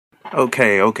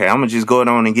Okay. I'm gonna just go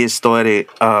on and get started.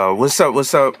 What's up?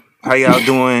 What's up? How y'all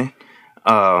doing?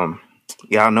 Um,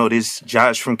 y'all know this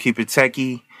Josh from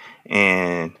KeepItTechie,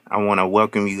 and I want to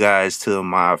welcome you guys to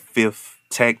my fifth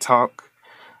Tech Talk.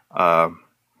 Uh,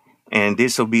 and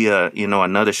this will be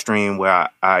another stream where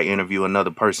I interview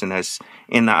another person that's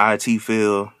in the IT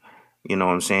field. You know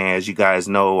what I'm saying? As you guys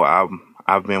know,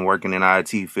 I've been working in the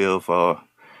IT field for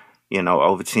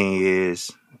over 10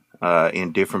 years,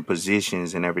 in different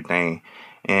positions and everything.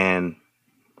 And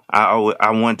I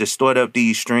want to start up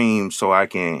these streams so I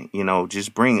can,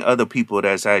 just bring other people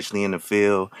that's actually in the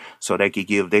field so they could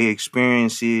give their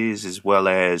experiences as well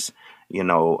as, you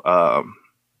know, um,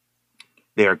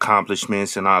 their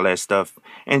accomplishments and all that stuff.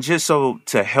 And just so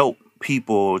to help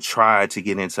people try to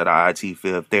get into the IT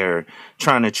field if they're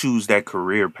trying to choose that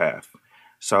career path.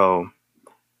 So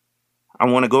I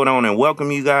want to go down and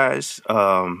welcome you guys,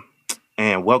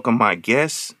 and welcome my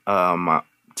guests.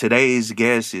 Today's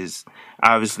guest is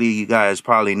obviously you guys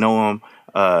probably know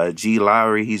him, G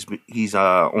Lowry. He's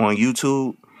on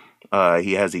YouTube.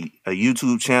 He has a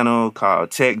YouTube channel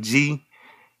called Tech G.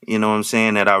 You know what I'm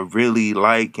saying, that I really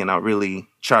like, and I really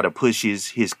try to push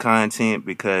his content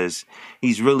because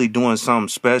he's really doing something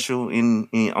special in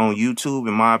on YouTube,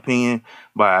 in my opinion,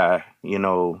 by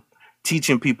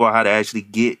teaching people how to actually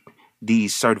get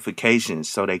these certifications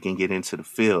so they can get into the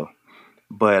field.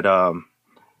 But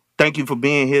thank you for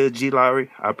being here, G Lowry.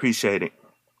 I appreciate it.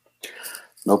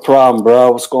 No problem,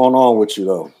 bro. What's going on with you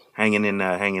though? Hanging in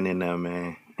there,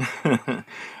 man.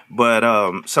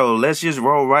 But so let's just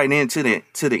roll right into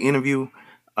the interview.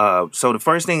 So the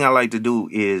first thing I like to do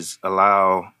is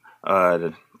allow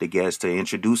the guests to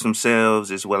introduce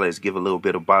themselves as well as give a little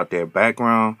bit about their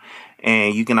background,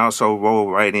 and you can also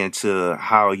roll right into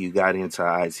how you got into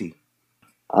IT.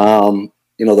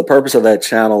 The purpose of that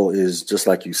channel is just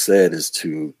like you said, is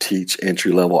to teach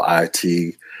entry level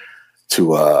IT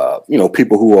to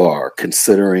people who are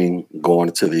considering going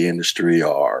into the industry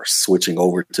or switching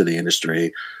over to the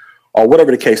industry or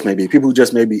whatever the case may be, people who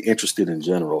just may be interested in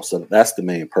general. So that's the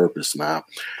main purpose now.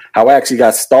 How I actually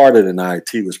got started in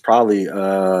IT was probably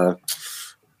about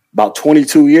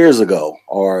 22 years ago,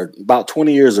 or about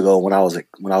 20 years ago when I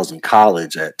was in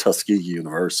college at Tuskegee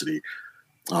University.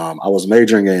 I was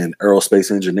majoring in aerospace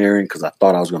engineering because I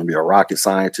thought I was going to be a rocket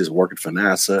scientist working for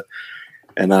NASA.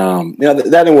 And that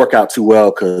didn't work out too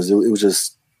well because it was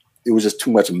just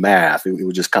too much math. It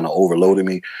was just kind of overloading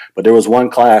me. But there was one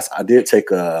class I did take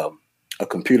a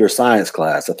computer science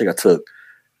class. I think I took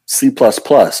C++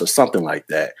 or something like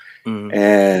that. Mm-hmm.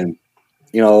 And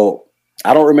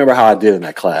I don't remember how I did in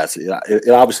that class. It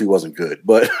obviously wasn't good,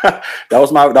 but that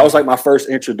was like my first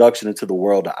introduction into the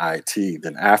world of IT.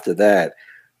 Then after that,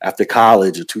 after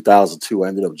college in 2002, I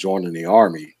ended up joining the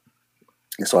Army.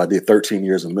 And so I did 13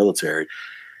 years in the military,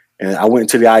 and I went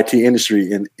into the IT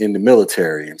industry in the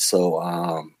military. And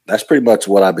so that's pretty much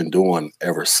what I've been doing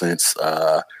ever since,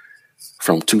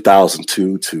 from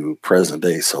 2002 to present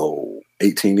day. So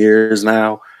 18 years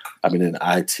now I've been in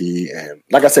IT. And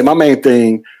like I said, my main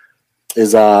thing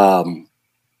is,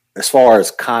 as far as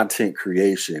content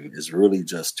creation, is really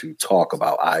just to talk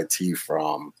about IT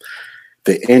from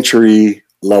the entry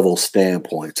level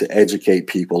standpoint, to educate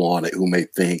people on it who may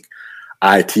think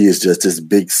IT is just this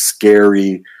big,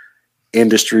 scary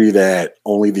industry that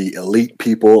only the elite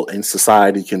people in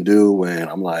society can do. And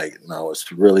I'm like, no,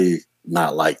 it's really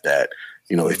not like that.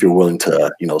 If you're willing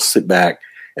to, sit back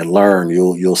and learn,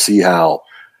 you'll see how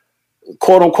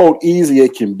quote unquote easy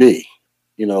it can be,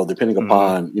 depending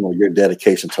upon, your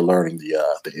dedication to learning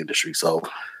the industry. So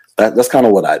that's kind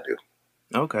of what I do.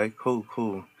 Okay,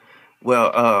 cool.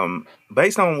 Well,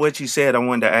 based on what you said, I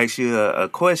wanted to ask you a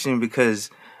question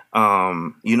because,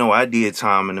 I did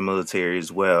time in the military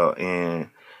as well, and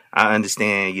I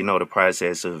understand, the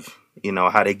process of,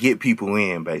 how they get people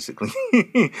in, basically.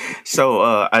 So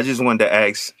I just wanted to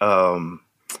ask,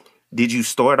 did you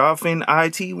start off in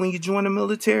IT when you joined the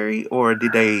military, or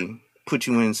did they put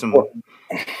you in some?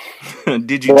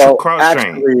 Did you cross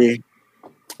train?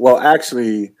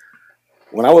 Actually,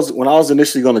 when I was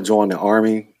initially going to join the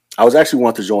Army, I was actually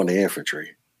wanting to join the infantry.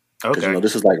 Because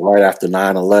this is like right after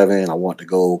 9/11. I want to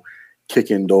go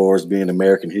kick indoors, be an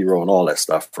American hero, and all that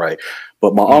stuff, right?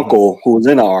 But my uncle, who was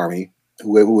in the Army,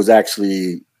 who was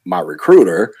actually my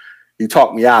recruiter, he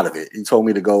talked me out of it. He told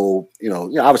me to go,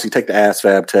 obviously take the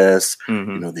ASVAB test,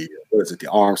 the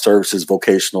Armed Services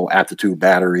Vocational Aptitude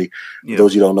Battery. Yep.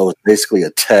 Those you don't know, it's basically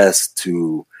a test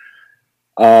to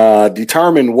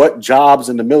determine what jobs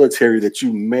in the military that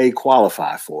you may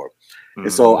qualify for. Mm-hmm.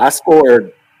 And so I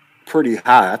scored pretty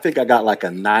high. I think I got like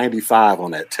a 95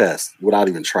 on that test without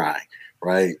even trying,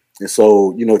 right? And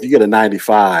so, if you get a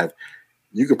 95,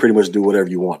 you could pretty much do whatever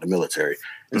you want in the military.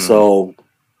 And so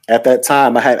at that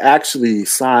time, I had actually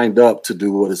signed up to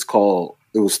do what is called,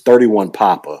 it was 31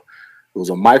 Papa. It was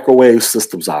a microwave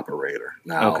systems operator.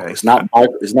 Now, it's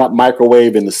not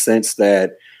microwave in the sense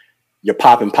that you're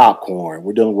popping popcorn.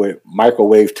 We're dealing with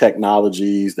microwave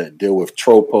technologies that deal with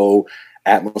tropo,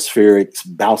 atmospherics,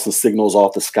 bouncing signals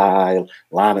off the sky,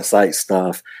 line of sight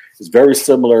stuff. It's very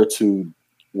similar to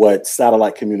what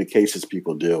satellite communications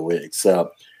people deal with,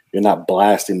 except you're not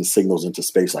blasting the signals into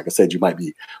space. Like I said, you might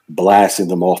be blasting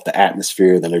them off the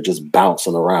atmosphere, then they're just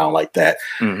bouncing around like that.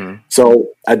 So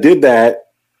I did that.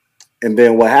 And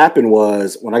then what happened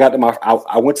was when I got to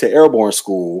I went to airborne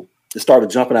school and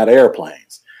started jumping out of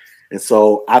airplanes. And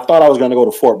so I thought I was going to go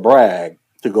to Fort Bragg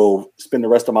to go spend the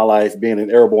rest of my life being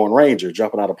an airborne ranger,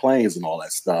 jumping out of planes and all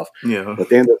that stuff. Yeah. But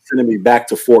they ended up sending me back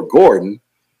to Fort Gordon.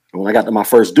 And when I got to my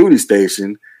first duty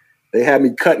station, they had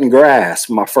me cutting grass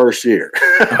for my first year.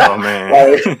 Oh, man.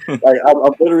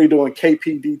 I'm literally doing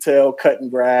KP detail, cutting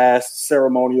grass,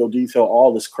 ceremonial detail,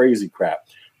 all this crazy crap.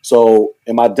 So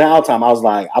in my downtime, I was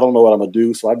like, I don't know what I'm going to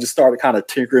do. So I just started kind of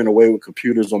tinkering away with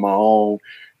computers on my own,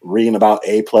 reading about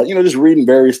A+, just reading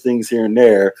various things here and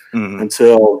there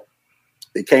until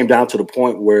it came down to the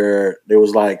point where there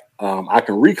was like, I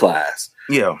can reclass.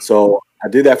 Yeah. So I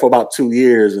did that for about 2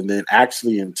 years. And then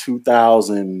actually in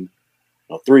 3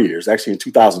 years. Actually, in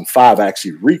 2005, I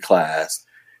actually reclassed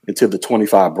into the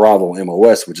 25 Bravo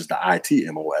MOS, which is the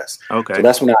IT MOS. Okay. So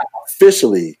that's when I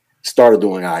officially started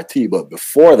doing IT. But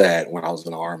before that, when I was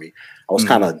in the Army, I was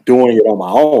kind of doing it on my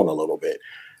own a little bit.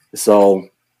 So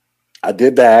I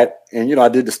did that. And, I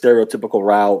did the stereotypical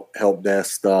route, help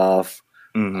desk stuff.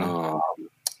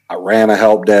 I ran a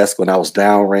help desk when I was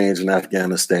downrange in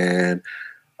Afghanistan.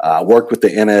 I worked with the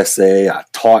NSA. I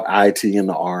taught IT in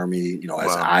the Army,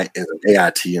 as an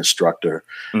AIT instructor.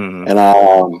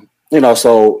 And,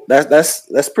 so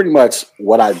that's pretty much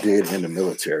what I did in the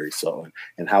military. So,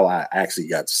 and how I actually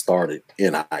got started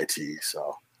in IT.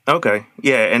 So. Okay.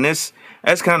 Yeah. And that's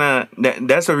kind of,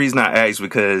 that's the reason I asked,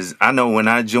 because I know when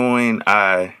I joined,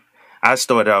 I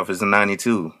started off as a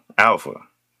 92 Alpha,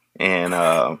 and,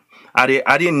 I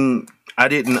didn't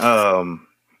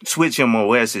switch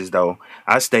MOSs though.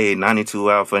 I stayed 92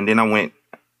 Alpha, and then I went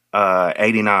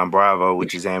 89 Bravo,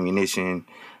 which is ammunition.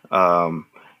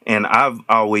 And I've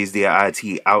always did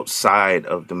IT outside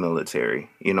of the military.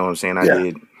 You know what I'm saying? I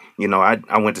did,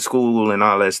 I went to school and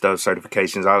all that stuff,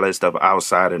 certifications, all that stuff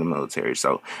outside of the military.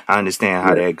 So I understand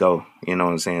how that go. You know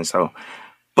what I'm saying? So,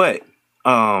 but,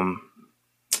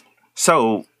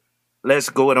 so let's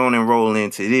go on and roll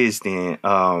into this then.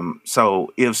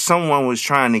 So if someone was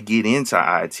trying to get into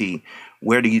IT,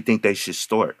 where do you think they should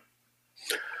start?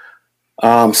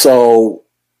 So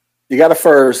you got to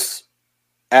first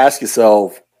ask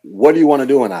yourself, what do you want to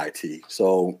do in IT?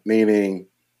 So meaning,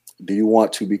 do you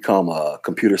want to become a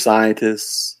computer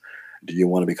scientist? Do you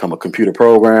want to become a computer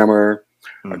programmer?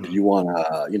 Or do you want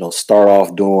to, start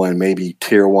off doing maybe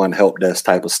tier 1 help desk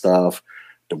type of stuff,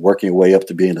 to working your way up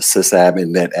to being a sysadmin,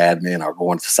 net admin, or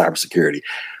going to cybersecurity?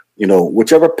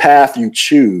 Whichever path you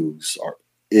choose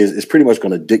is pretty much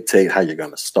going to dictate how you're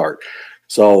going to start.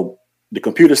 So the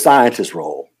computer scientist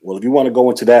role, well, if you want to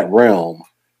go into that realm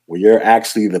where you're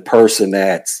actually the person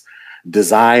that's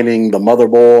designing the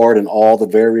motherboard and all the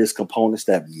various components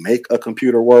that make a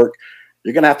computer work,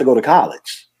 you're going to have to go to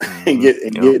college and get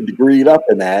degreed up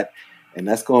in that. And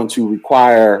that's going to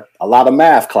require a lot of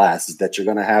math classes that you're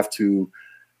going to have to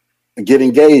get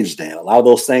engaged in. A lot of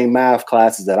those same math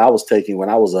classes that I was taking when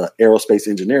I was an aerospace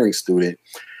engineering student,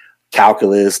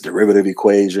 calculus, derivative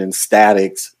equations,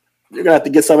 statics, you're gonna have to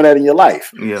get some of that in your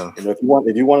life. Yeah. And if you want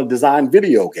to design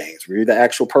video games where you're the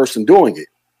actual person doing it,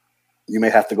 you may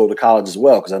have to go to college as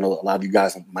well. Because I know a lot of you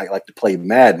guys might like to play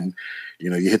Madden.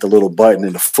 You hit the little button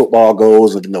and the football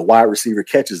goes and then the wide receiver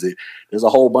catches it. There's a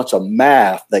whole bunch of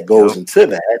math that goes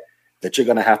into that you're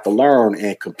going to have to learn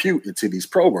and compute into these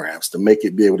programs to make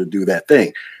it be able to do that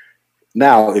thing.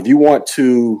 Now, if you want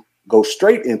to go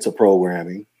straight into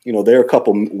programming, there are a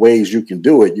couple ways you can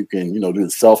do it. You can, do the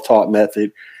self-taught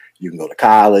method. You can go to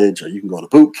college or you can go to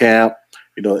boot camp.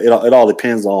 It all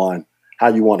depends on how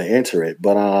you want to enter it.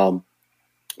 But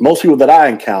most people that I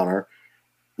encounter,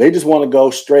 they just want to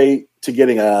go straight to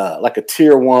getting a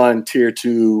tier 1, tier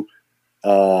 2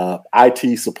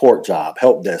 IT support job,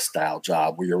 help desk style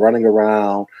job, where you're running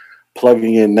around,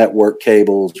 plugging in network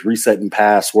cables, resetting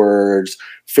passwords,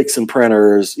 fixing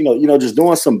printers, just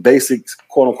doing some basic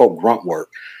quote unquote grunt work.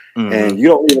 And you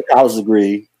don't need a college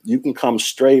degree. You can come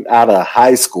straight out of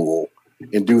high school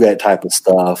and do that type of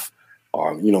stuff,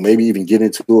 or maybe even get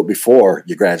into it before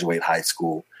you graduate high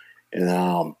school.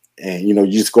 And And, you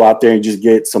just go out there and just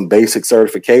get some basic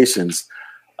certifications,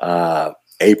 A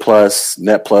plus,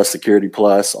 Net plus, Security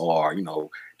plus, or,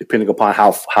 depending upon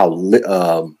how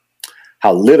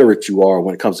literate you are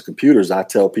when it comes to computers. I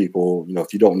tell people,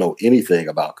 if you don't know anything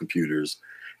about computers,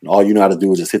 and all you know how to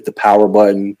do is just hit the power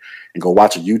button and go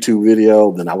watch a YouTube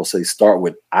video, then I would say start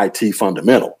with IT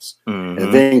fundamentals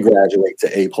and then graduate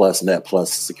to A plus, Net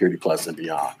plus, Security plus, and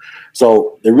beyond.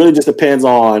 So it really just depends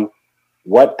on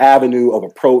what avenue of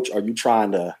approach are you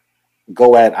trying to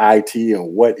go at IT,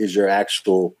 and what is your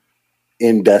actual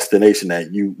end destination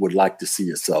that you would like to see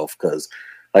yourself. Because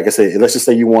like I said, let's just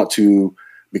say you want to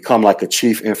become like a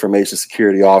chief information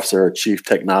security officer, or chief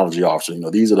technology officer.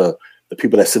 These are the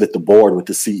people that sit at the board with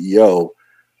the CEO.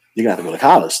 You're gonna have to go to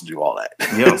college to do all that.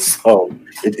 Yeah. So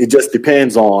it just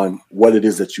depends on what it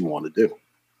is that you want to do.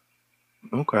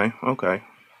 Okay.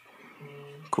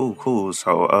 Cool.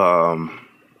 So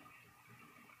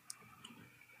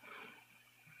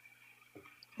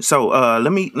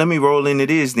let me roll into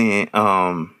this then.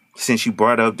 Since you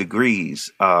brought up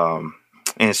degrees, and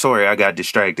sorry I got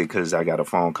distracted because I got a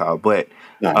phone call, but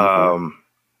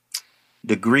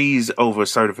degrees over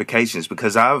certifications,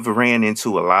 because I've ran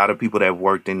into a lot of people that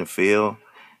worked in the field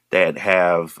that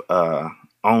have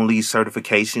only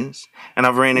certifications, and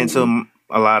I've ran into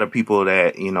a lot of people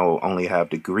that only have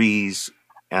degrees,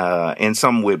 and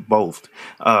some with both.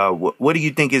 What do you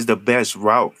think is the best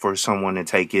route for someone to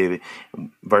take it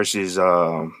versus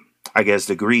I guess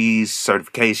degrees,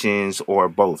 certifications, or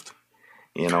both?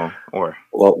 Or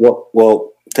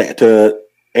well to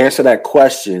answer that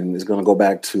question is going to go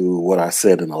back to what I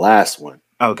said in the last one.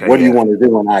 Okay. What do you want to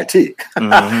do in IT?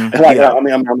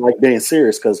 I'm like being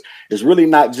serious, because it's really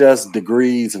not just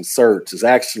degrees and certs. It's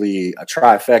actually a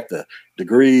trifecta: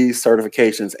 degrees,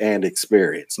 certifications, and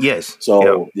experience. Yes.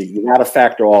 So you got to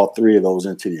factor all three of those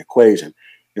into the equation.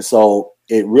 And so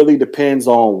it really depends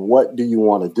on what do you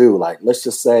want to do. Like, let's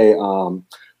just say,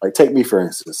 like take me for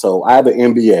instance. So I have an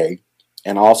MBA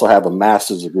and I also have a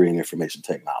master's degree in information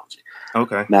technology.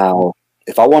 Okay. Now,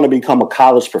 if I want to become a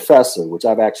college professor, which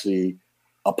I've actually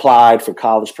applied for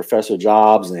college professor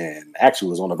jobs and actually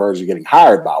was on the verge of getting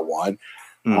hired by one,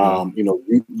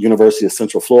 University of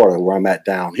Central Florida, where I'm at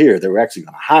down here, they were actually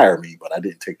going to hire me, but I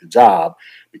didn't take the job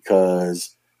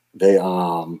because they,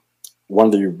 one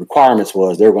of the requirements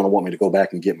was they were going to want me to go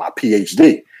back and get my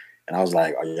PhD. And I was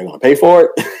like, are you going to pay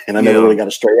for it? And I never really got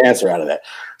a straight answer out of that.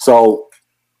 So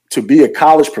to be a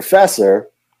college professor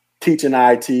teaching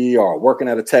IT or working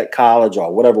at a tech college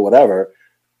or whatever,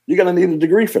 you're going to need a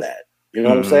degree for that. You know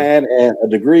what I'm saying? And a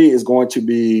degree is going to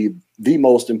be the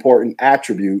most important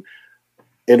attribute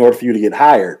in order for you to get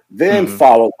hired, then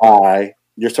followed by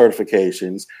your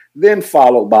certifications, then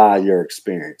followed by your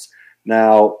experience.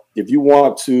 Now, if you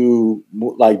want to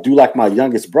do like my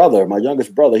youngest brother,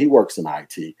 he works in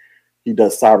IT. He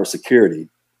does cybersecurity.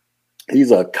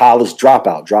 He's a college dropped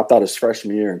out his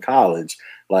freshman year in college,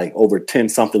 like over 10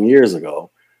 something years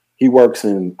ago. He works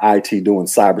in IT doing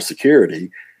cybersecurity.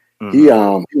 He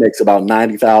makes about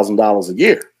 $90,000 a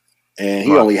year, and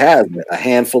he only has a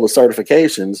handful of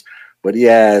certifications, but he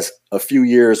has a few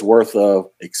years worth of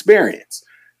experience.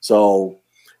 So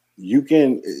you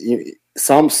can,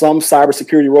 some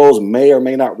cybersecurity roles may or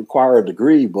may not require a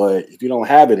degree, but if you don't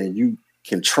have it and you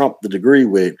can trump the degree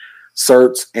with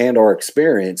certs and or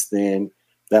experience, then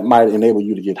that might enable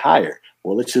you to get hired.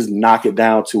 Well, let's just knock it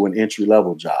down to an entry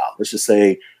level job. Let's just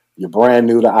say you're brand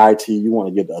new to IT. You want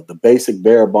to get the basic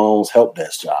bare bones help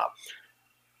desk job.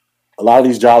 A lot of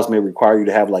these jobs may require you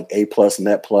to have like A plus,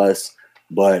 Net plus.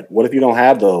 But what if you don't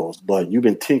have those, but you've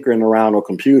been tinkering around on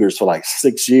computers for like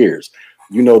 6 years?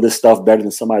 You know this stuff better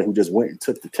than somebody who just went and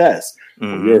took the test.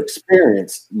 Well, your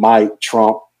experience might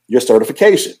trump your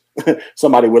certification.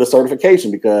 Somebody with a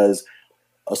certification, because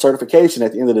a certification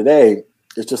at the end of the day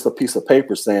is just a piece of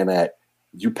paper saying that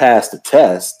you passed the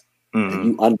test and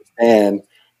you understand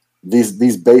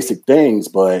these basic things,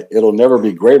 but it'll never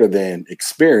be greater than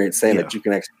experience saying that you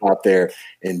can actually go out there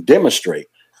and demonstrate.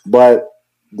 But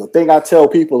the thing I tell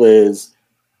people is,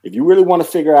 if you really want to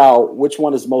figure out which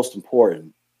one is most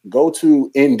important, go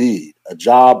to Indeed, a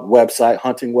job website,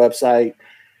 hunting website,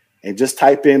 and just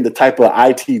type in the type of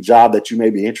IT job that you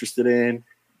may be interested in,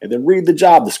 and then read the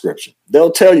job description.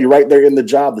 They'll tell you right there in the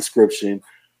job description,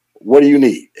 what do you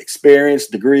need? Experience,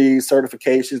 degrees,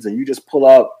 certifications, and you just pull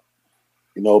up,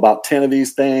 about 10 of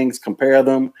these things, compare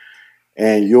them,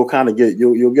 and you'll kind of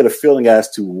you'll get a feeling as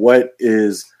to what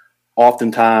is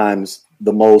oftentimes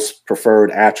the most preferred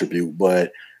attribute.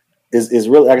 But is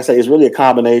really, like I say, it's really a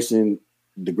combination: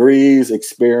 degrees,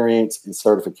 experience, and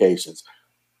certifications.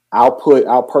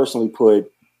 I'll personally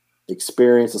put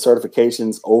experience and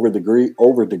certifications over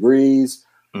degrees,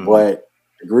 but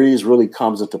degrees really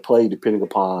comes into play depending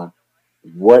upon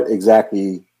what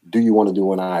exactly do you want to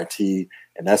do in IT,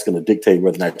 and that's going to dictate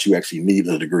whether or not you actually need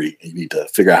a degree. You need to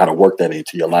figure out how to work that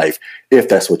into your life if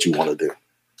that's what you want to do.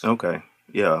 Okay.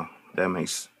 Yeah, that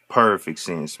makes perfect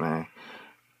sense, man.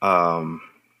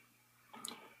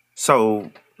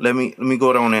 So let me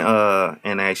go on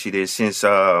and ask you this.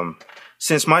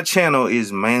 Since my channel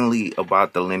is mainly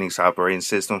about the Linux operating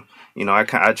system,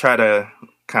 I try to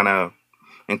kind of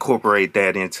incorporate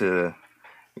that into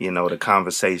the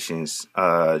conversations.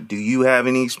 Do you have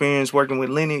any experience working with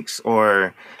Linux,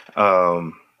 or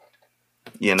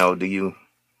do you?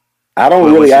 I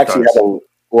don't really actually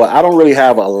I don't really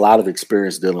have a lot of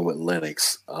experience dealing with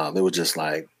Linux. It was just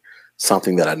like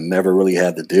something that I never really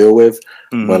had to deal with.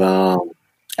 But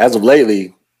as of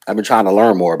lately, I've been trying to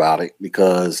learn more about it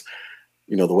because,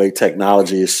 the way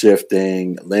technology is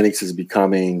shifting, Linux is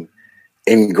becoming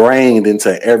ingrained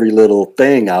into every little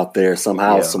thing out there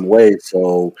somehow, some way.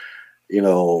 So, they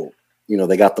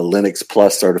got the Linux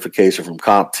Plus certification from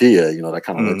CompTIA, that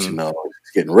kind of lets you know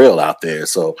it's getting real out there.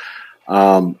 So,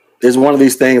 it's one of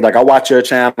these things, like I watch your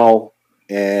channel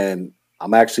and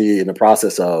I'm actually in the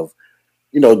process of,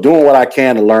 doing what I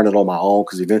can to learn it on my own,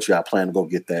 because eventually I plan to go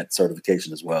get that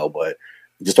certification as well. But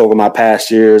just over my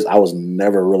past years, I was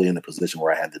never really in a position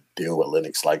where I had to deal with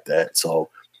Linux like that. So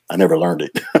I never learned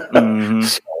it.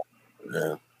 So,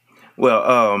 yeah.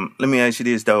 Well, let me ask you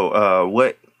this though.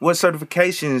 What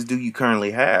certifications do you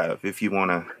currently have, if you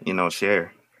want to,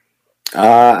 share?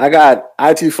 I got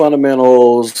IT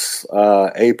fundamentals,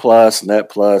 A plus, Net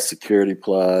plus, Security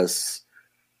plus,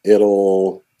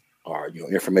 ITIL, or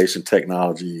information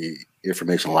technology,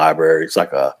 information library. It's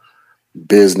like a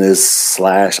business /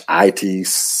 IT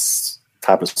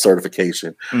type of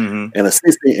certification, and a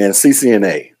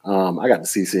CCNA. I got the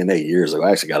CCNA years ago.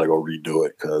 I actually got to go redo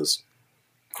it because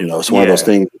it's one of those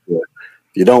things. If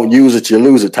you don't use it, you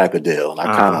lose it type of deal. And I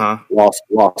kind of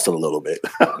lost it a little bit.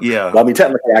 Yeah. But I mean,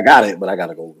 technically I got it, but I got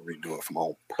to go redo it for my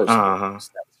own personal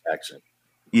satisfaction.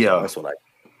 Yeah. So that's what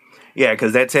Yeah,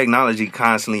 because that technology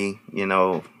constantly,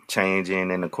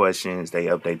 changing, and the questions, they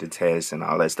update the tests and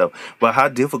all that stuff. But how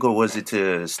difficult was it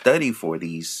to study for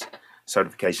these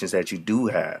certifications that you do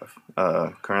have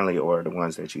currently, or the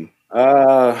ones that you?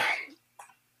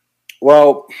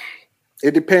 Well,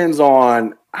 it depends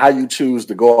on how you choose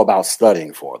to go about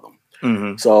studying for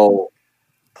them. So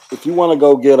if you want to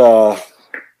go get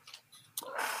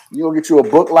you a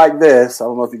book like this. I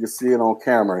don't know if you can see it on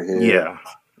camera here.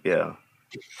 Yeah.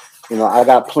 I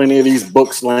got plenty of these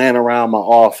books laying around my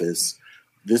office.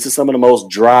 This is some of the most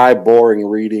dry, boring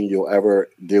reading you'll ever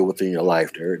deal with in your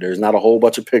life. There's not a whole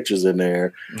bunch of pictures in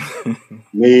there.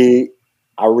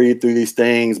 I read through these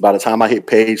things. By the time I hit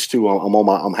page 2,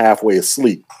 I'm halfway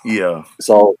asleep. Yeah.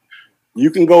 So you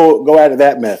can go at it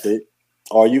that method,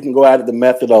 or you can go at it the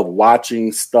method of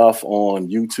watching stuff on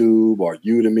YouTube or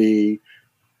Udemy,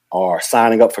 or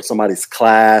signing up for somebody's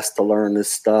class to learn this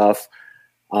stuff.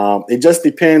 It just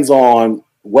depends on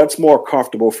what's more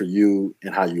comfortable for you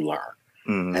and how you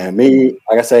learn. And me,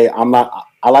 like I say,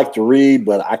 I like to read,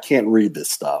 but I can't read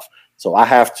this stuff. So I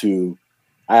have to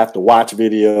watch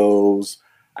videos.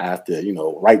 I have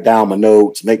to, write down my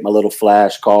notes, make my little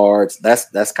flashcards.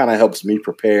 That's kind of helps me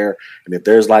prepare. And if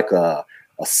there's like a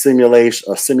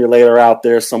simulator out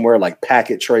there somewhere like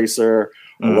Packet Tracer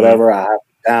or whatever, I have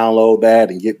to download that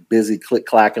and get busy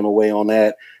clacking away on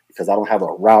that, because I don't have a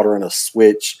router and a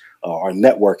switch or a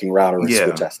networking router and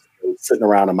switch that's sitting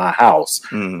around in my house,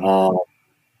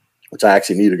 which I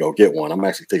actually need to go get one. I'm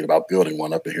actually thinking about building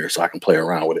one up in here so I can play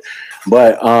around with it.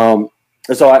 But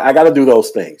so I got to do those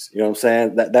things. You know what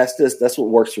I'm saying? That's what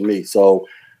works for me. So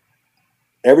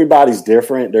everybody's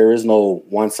different. There is no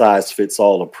one size fits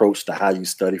all approach to how you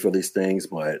study for these things.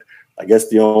 But I guess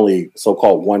the only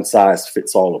so-called one size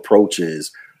fits all approach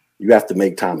is you have to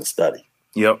make time to study.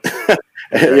 Yep.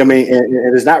 Exactly. I mean,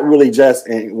 and it's not really just,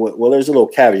 there's a little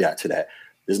caveat to that.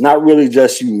 It's not really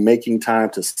just you making time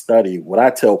to study. What I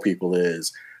tell people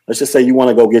is, let's just say you want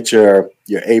to go get your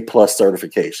A plus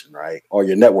certification, right? Or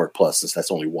your Network Plus, since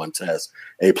that's only one test.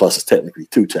 A plus is technically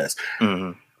 2 tests.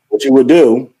 What you would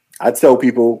do, I tell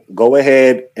people, go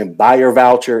ahead and buy your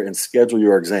voucher and schedule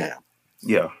your exam.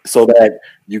 Yeah. So that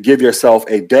you give yourself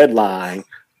a deadline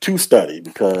to study,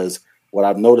 because what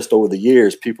I've noticed over the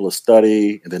years, people will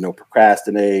study and then they'll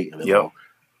procrastinate and then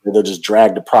they'll just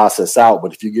drag the process out.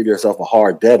 But if you give yourself a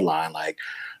hard deadline, like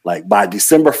by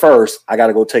December 1st, I got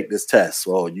to go take this test.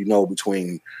 Well,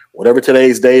 between whatever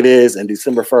today's date is and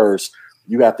December 1st,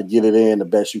 you have to get it in the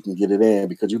best you can get it in,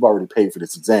 because you've already paid for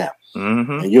this exam,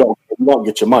 and you don't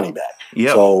get your money back.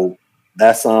 So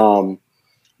that's the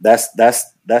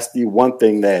one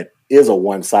thing that is a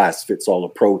one size fits all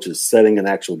approach, is setting an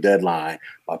actual deadline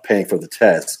by paying for the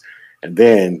test, and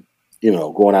then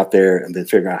going out there and then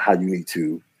figuring out how you need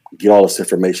to get all this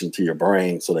information to your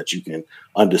brain so that you can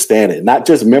understand it, not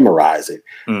just memorize it.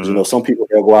 Mm-hmm. Some people,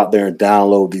 they'll go out there and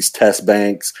download these test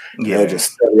banks, and they'll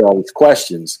just study all these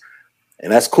questions, and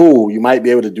that's cool. You might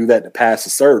be able to do that to pass a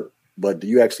cert, but do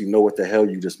you actually know what the hell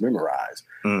you just memorized?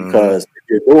 Mm-hmm. Because if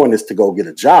you're doing this to go get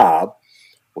a job,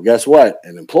 well, guess what?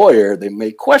 An employer, they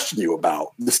may question you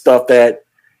about the stuff that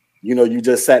you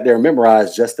just sat there and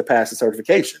memorized just to pass the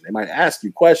certification. They might ask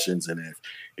you questions, and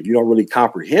if you don't really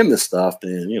comprehend this stuff,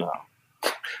 then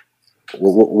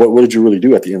what did you really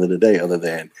do at the end of the day, other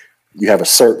than you have a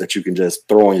cert that you can just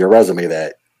throw on your resume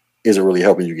that isn't really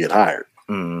helping you get hired?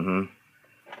 Mm-hmm.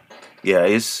 Yeah,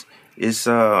 it's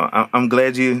I'm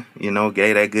glad you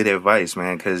gave that good advice,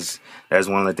 man, because that's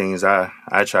one of the things I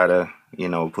try to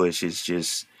push. Is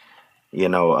just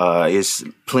it's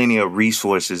plenty of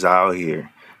resources out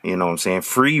here. You know what I'm saying?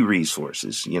 Free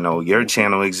resources, your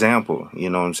channel example, you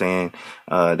know what I'm saying?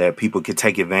 That people could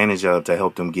take advantage of to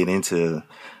help them get into,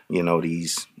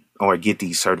 these, or get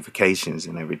these certifications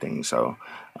and everything. So,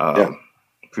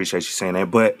 appreciate you saying that.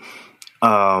 But,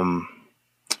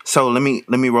 so let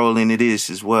me roll into this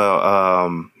as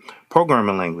well.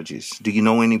 Programming languages. Do you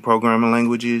know any programming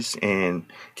languages? And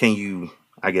can you,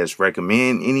 I guess,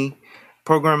 recommend any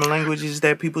programming languages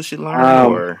that people should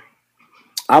learn? Or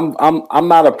I'm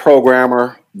not a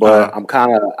programmer, but I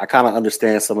kind of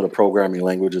understand some of the programming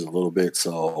languages a little bit.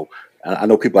 So I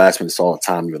know people ask me this all the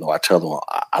time, even though I tell them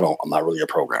I'm not really a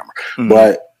programmer. Mm-hmm.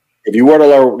 But if you were to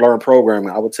learn programming,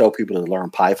 I would tell people to learn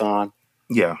Python.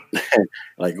 Yeah.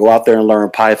 Like, go out there and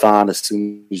learn Python as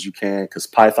soon as you can, because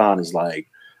Python is like,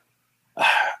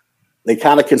 they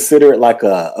kind of consider it like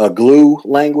a glue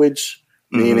language,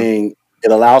 meaning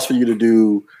it allows for you to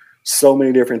do so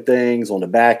many different things on the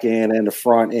back end and the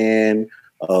front end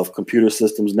of computer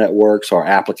systems, networks, or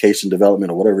application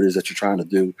development, or whatever it is that you're trying to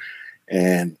do.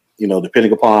 And,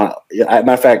 depending upon,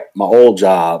 matter of fact, my old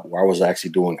job where I was actually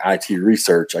doing IT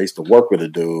research, I used to work with a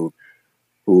dude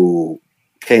who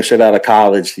came straight out of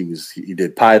college. He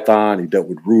did Python. He dealt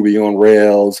with Ruby on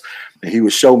Rails, and he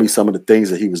would show me some of the things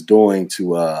that he was doing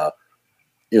to,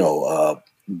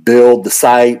 build the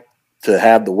site, to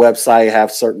have the website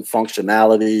have certain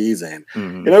functionalities, and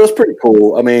it was pretty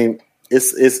cool. I mean,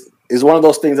 it's one of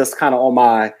those things that's kind of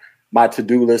on my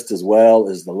to-do list as well,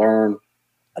 is to learn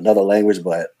another language.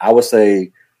 But I would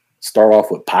say start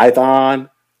off with Python,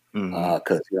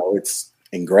 because it's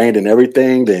ingrained in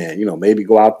everything. Then maybe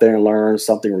go out there and learn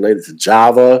something related to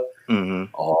Java,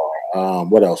 or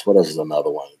what else? What else is another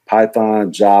one?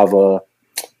 Python, Java,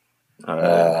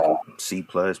 C++,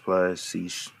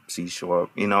 C Sharp,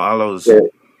 all those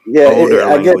older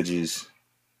languages.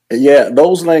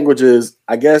 Those languages,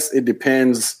 I guess it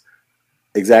depends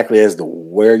exactly as to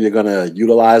where you're going to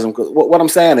utilize them. 'Cause what I'm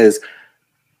saying is,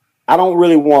 I don't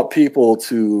really want people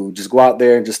to just go out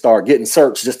there and just start getting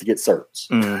certs just to get certs.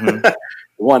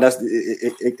 One,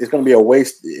 it's going to be a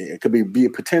waste. It could be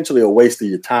potentially a waste of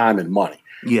your time and money.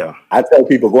 Yeah. I tell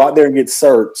people, go out there and get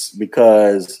certs,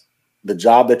 because the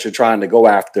job that you're trying to go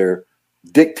after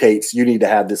dictates you need to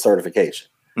have this certification.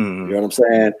 You know what I'm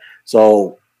saying?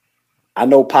 So I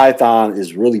know Python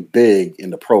is really big in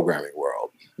the programming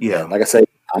world. Yeah. And like I say,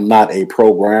 I'm not a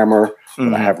programmer,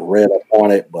 but I have read up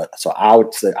on it. But so I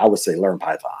would say learn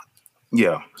Python.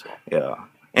 Yeah. Yeah.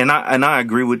 And I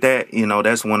agree with that.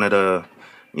 That's one of the,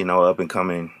 up and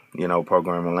coming,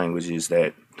 programming languages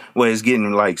that, it's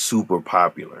getting like super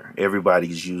popular.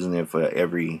 Everybody's using it for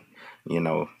every,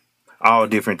 all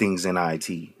different things in IT.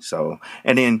 So,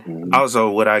 and then also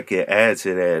what I could add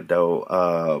to that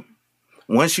though,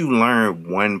 once you learn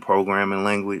one programming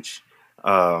language,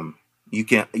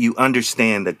 you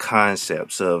understand the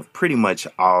concepts of pretty much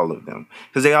all of them,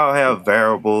 because they all have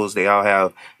variables. They all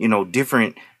have,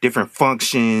 different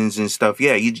functions and stuff.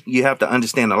 Yeah. You have to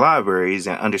understand the libraries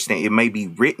and understand it may be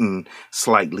written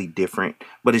slightly different,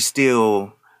 but it's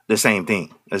still the same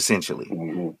thing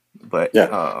essentially. But,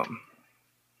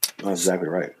 that's exactly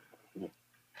right.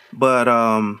 But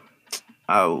I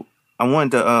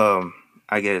wanted to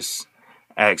I guess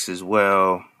ask as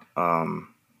well,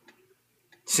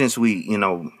 since we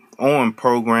on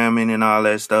programming and all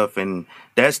that stuff, and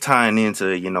that's tying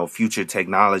into future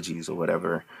technologies or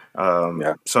whatever.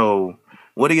 So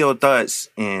what are your thoughts,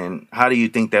 and how do you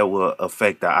think that will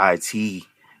affect the IT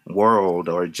world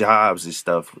or jobs and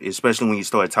stuff, especially when you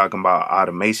start talking about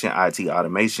automation, IT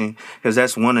automation, because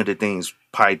that's one of the things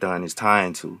Python is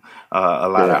tying to, a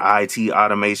lot of IT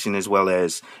automation, as well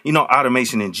as,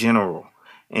 automation in general.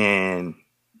 And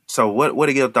so what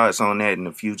are your thoughts on that in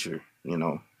the future, as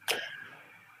Um,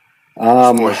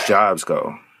 far as jobs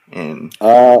go? And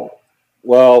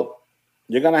well,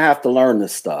 you're gonna have to learn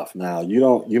this stuff. Now,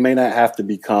 you may not have to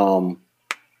become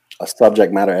a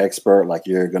subject matter expert, like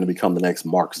you're going to become the next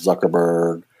Mark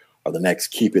Zuckerberg or the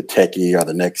next KeepItTechie or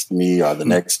the next me or the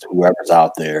next whoever's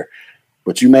out there.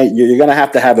 But you're going to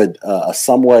have a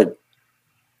somewhat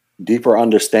deeper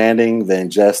understanding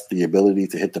than just the ability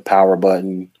to hit the power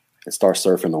button and start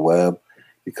surfing the web.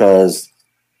 Because,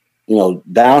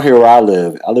 down here where I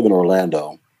live in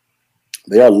Orlando,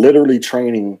 they are literally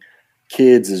training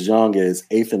kids as young as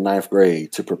 8th and 9th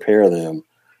grade to prepare them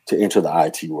to enter the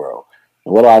IT world.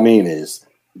 And what I mean is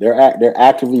they're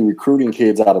actively recruiting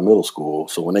kids out of middle school.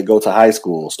 So when they go to high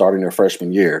school, starting their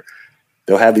freshman year,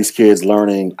 they'll have these kids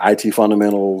learning IT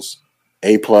fundamentals,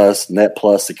 A+, Net+,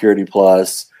 Security+,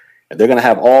 and they're going to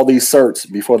have all these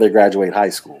certs before they graduate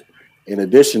high school. In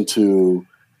addition to,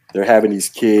 they're having these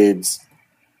kids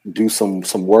do some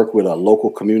work with a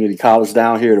local community college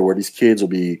down here, to where these kids will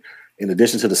be, in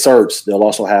addition to the certs, they'll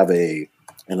also have an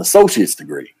associate's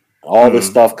degree. All this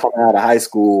stuff coming out of high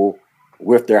school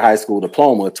with their high school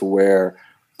diploma, to where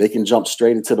they can jump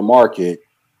straight into the market.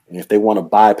 And if they want to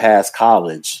bypass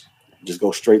college, just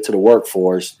go straight to the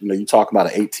workforce. You talk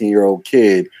about an 18-year-old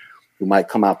kid who might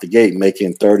come out the gate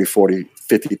making $30,000, $40,000,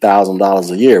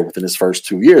 $50,000 a year within his first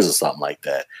 2 years or something like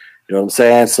that. You know what I'm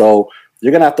saying? So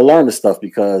you're going to have to learn this stuff,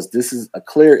 because this is a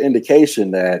clear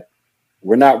indication that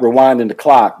we're not rewinding the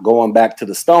clock, going back to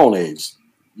the Stone Age,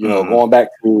 going back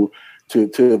to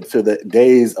the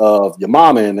days of your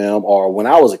mama and them, or when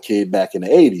I was a kid back in the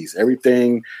 80s.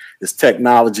 Everything is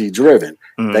technology driven,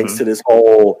 thanks to this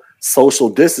whole social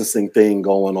distancing thing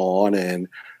going on. And,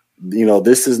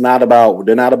 this is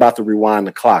they're not about to rewind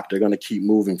the clock. They're going to keep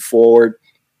moving forward.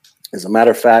 As a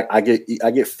matter of fact, I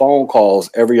get phone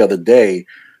calls every other day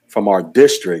from our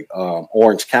district,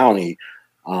 Orange County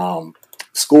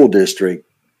school district,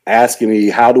 asking me,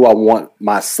 how do I want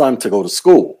my son to go to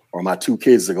school, or my two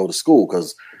kids to go to school?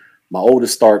 Because my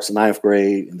oldest starts 9th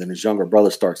grade, and then his younger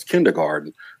brother starts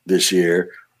kindergarten this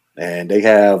year. And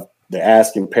they're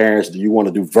asking parents, do you want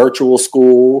to do virtual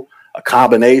school, a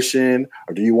combination,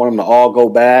 or do you want them to all go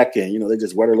back and, they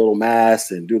just wear their little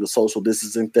masks and do the social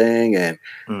distancing thing? And,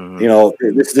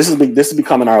 this is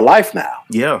becoming our life now.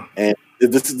 Yeah. And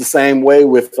this is the same way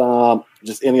with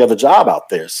just any other job out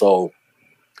there. So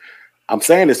I'm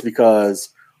saying this because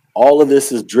all of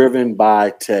this is driven by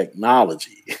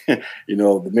technology.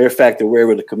 The mere fact that we're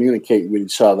able to communicate with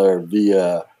each other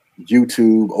via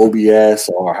YouTube, OBS,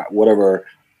 or whatever,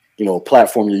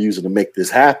 platform you're using to make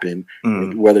this happen,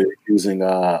 whether you're using,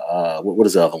 what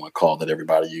is the other one called that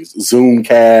everybody uses?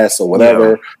 Zoomcast or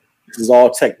whatever. Yeah. This is all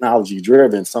technology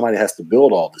driven. Somebody has to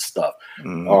build all this stuff.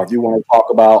 Or if you want to talk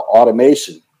about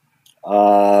automation,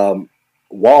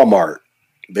 Walmart,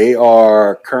 they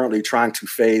are currently trying to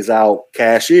phase out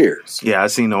cashiers. Yeah,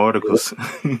 I've seen the articles.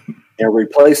 And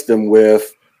replace them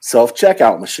with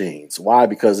self-checkout machines. Why?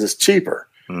 Because it's cheaper.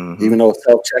 Even though a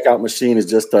self-checkout machine is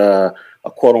just a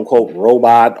quote-unquote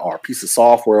robot or a piece of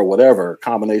software or whatever,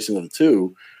 combination of the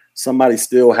two, somebody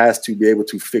still has to be able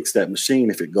to fix that machine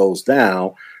if it goes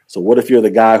down. So what if you're the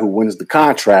guy who wins the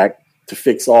contract to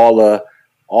fix all the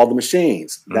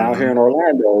machines? Down here in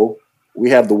Orlando, we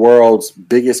have the world's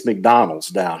biggest McDonald's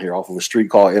down here off of a street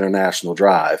called International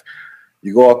Drive.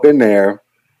 You go up in there,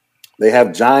 they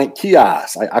have giant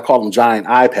kiosks. I call them giant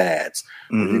iPads.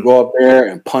 You go up there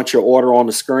and punch your order on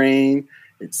the screen.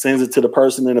 It sends it to the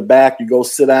person in the back. You go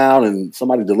sit down and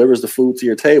somebody delivers the food to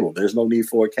your table. There's no need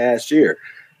for a cashier.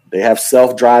 They have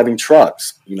self-driving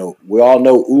trucks. We all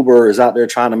know Uber is out there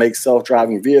trying to make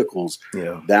self-driving vehicles.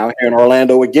 Yeah. Down here in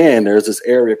Orlando, again, there's this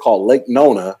area called Lake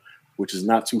Nona, which is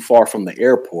not too far from the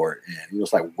airport. And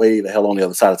it's like way the hell on the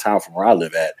other side of town from where I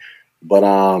live at.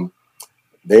 But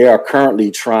they are currently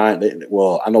trying.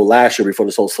 I know last year, before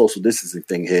this whole social distancing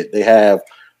thing hit, they have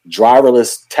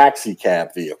driverless taxi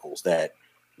cab vehicles that,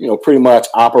 pretty much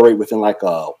operate within like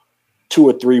a 2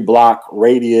 or 3 block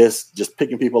radius, just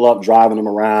picking people up, driving them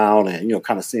around, and,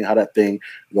 kind of seeing how that thing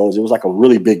goes. It was like a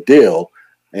really big deal.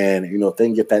 And, if they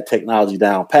can get that technology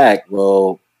down packed,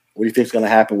 well, what do you think is going to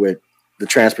happen with the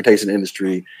transportation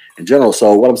industry in general?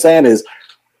 So what I'm saying is,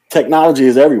 technology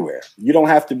is everywhere. You don't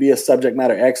have to be a subject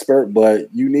matter expert,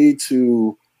 but you need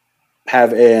to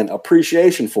have an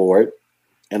appreciation for it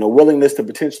and a willingness to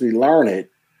potentially learn it,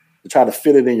 to try to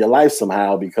fit it in your life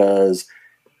somehow, because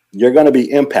you're going to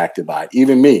be impacted by it.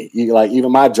 Even me,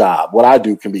 even my job, what I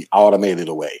do can be automated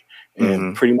away.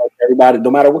 And pretty much everybody,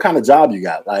 no matter what kind of job you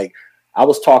got, like I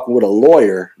was talking with a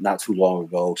lawyer not too long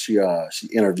ago. She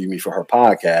interviewed me for her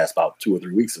podcast about 2 or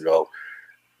 3 weeks ago,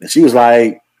 and she was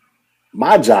like,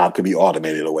 "My job could be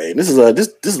automated away." And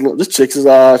this chick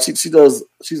is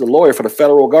she's a lawyer for the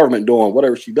federal government doing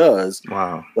whatever she does.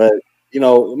 Wow. But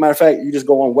matter of fact, you just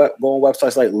go on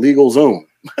websites like LegalZoom.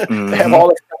 They have all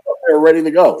that stuff up there ready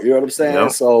to go. You know what I'm saying?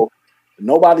 Yep. So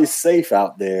nobody's safe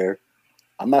out there.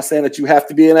 I'm not saying that you have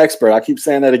to be an expert. I keep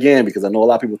saying that again because I know a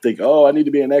lot of people think, oh, I need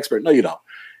to be an expert. No, you don't.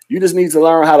 You just need to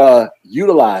learn how to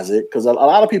utilize it, because a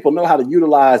lot of people know how to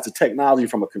utilize the technology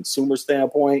from a consumer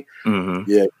standpoint. Mm-hmm.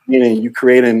 Yeah, meaning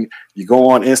you go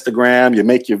on Instagram, you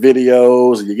make your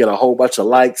videos, and you get a whole bunch of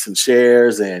likes and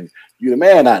shares, and you're the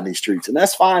man out in these streets. And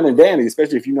that's fine and dandy,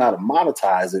 especially if you know how to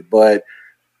monetize it. But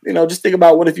just think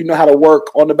about what if you know how to work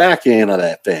on the back end of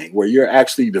that thing, where you're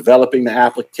actually developing the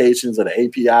applications or the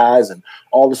APIs and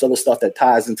all this other stuff that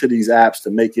ties into these apps to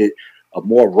make it a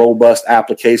more robust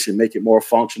application, make it more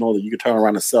functional, that you can turn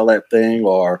around and sell that thing,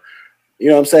 or, you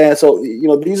know what I'm saying? So,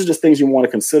 these are just things you want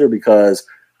to consider, because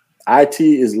IT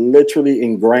is literally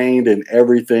ingrained in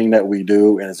everything that we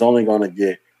do, and it's only going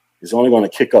to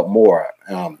kick up more.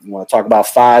 You want to talk about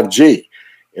 5G.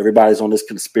 Everybody's on this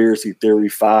conspiracy theory,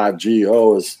 5G.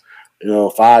 Oh,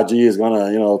 5G is going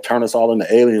to turn us all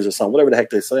into aliens or something, whatever the heck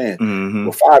they're saying. Mm-hmm.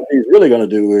 What 5G is really going to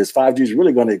do is 5G is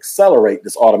really going to accelerate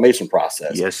this automation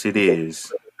process. Yes, it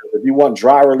is. If you want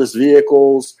driverless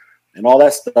vehicles and all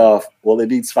that stuff, well, it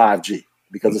needs 5G,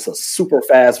 because it's a super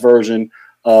fast version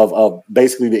of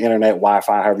basically the internet,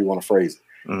 Wi-Fi, however you want to phrase it.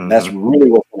 Mm-hmm. And that's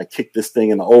really what's going to kick this thing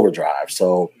into overdrive.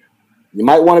 So you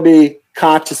might want to be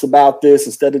conscious about this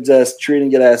instead of just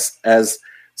treating it as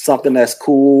something that's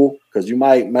cool, because you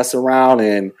might mess around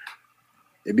and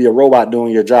it'd be a robot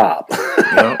doing your job.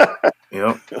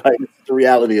 Yep. Like, it's the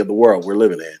reality of the world we're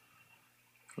living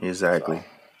in. Exactly. So.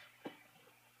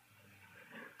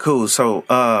 Cool. So,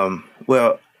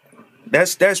 well,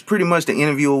 that's pretty much the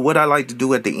interview. What I like to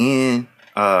do at the end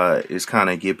is kind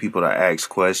of get people to ask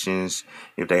questions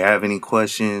if they have any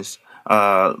questions.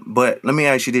 But let me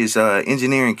ask you this.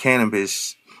 Engineering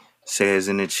Cannabis says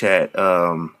in the chat,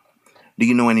 do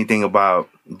you know anything about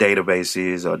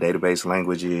databases or database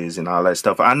languages and all that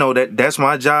stuff? I know that's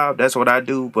my job. That's what I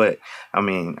do. But, I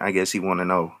mean, I guess he want to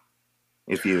know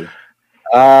if you...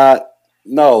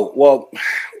 No. Well,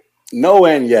 no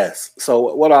and yes.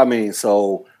 So what I mean,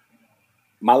 so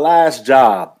my last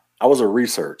job, I was a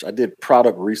research. I did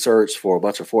product research for a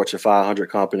bunch of Fortune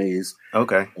 500 companies.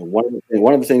 Okay. And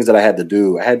one of the things that I had to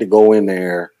do, I had to go in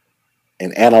there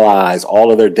and analyze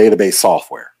all of their database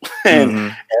software.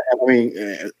 And I mean,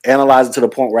 analyze it to the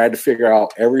point where I had to figure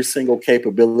out every single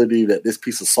capability that this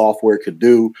piece of software could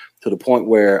do, to the point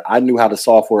where I knew how the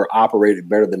software operated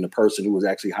better than the person who was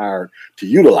actually hired to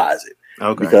utilize it.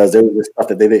 Okay. Because there was stuff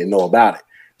that they didn't know about it.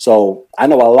 So I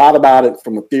know a lot about it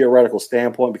from a theoretical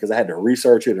standpoint, because I had to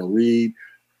research it and read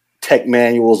tech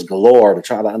manuals galore to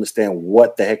try to understand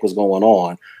what the heck was going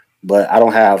on. But I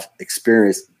don't have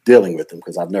experience dealing with them,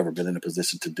 because I've never been in a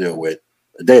position to deal with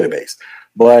a database.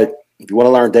 But if you want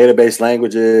to learn database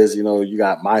languages, you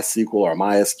got MySQL or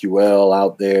MySQL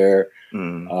out there.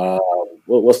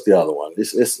 What's the other one?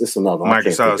 It's another one.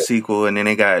 Microsoft SQL, and then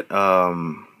they got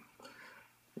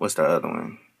what's the other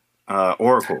one?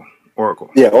 Oracle.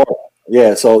 Yeah, Oracle.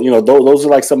 Yeah. So those are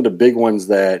like some of the big ones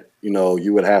that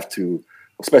you would have to,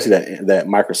 especially that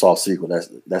Microsoft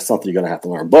SQL. That's something you're gonna have to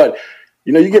learn. But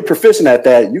you get proficient at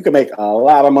that, you can make a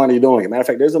lot of money doing it. Matter of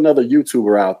fact, there's another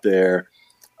YouTuber out there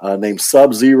named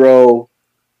Sub-Zero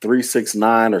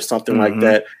 369 or something like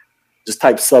that. Just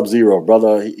type Sub-Zero,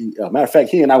 brother. Matter of fact,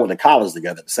 he and I went to college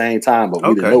together at the same time, but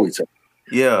we didn't know each other.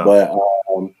 Yeah. But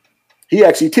he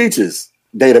actually teaches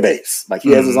database. Like,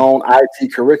 he has his own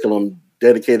IT curriculum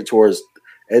dedicated towards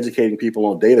educating people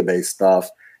on database stuff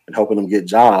and helping them get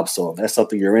jobs. So if that's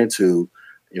something you're into,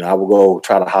 I will go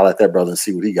try to holler at that brother and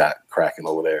see what he got cracking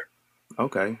over there.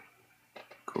 Okay.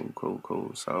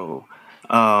 Cool.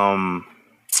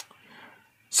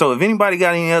 So if anybody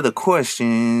got any other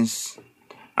questions,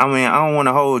 I mean, I don't want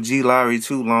to hold G. Lowry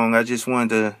too long. I just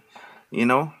wanted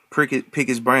to, pick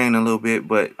his brain a little bit,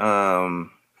 but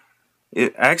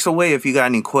ask away if you got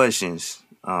any questions.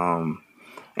 And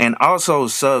also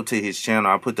sub to his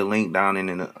channel. I put the link down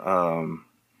in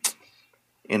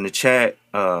the chat.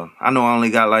 I know I only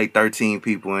got like 13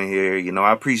 people in here.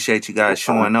 I appreciate you guys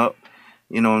showing up.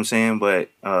 You know what I'm saying? But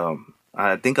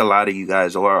I think a lot of you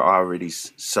guys are already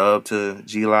sub to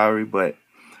G. Lowry. But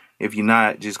if you're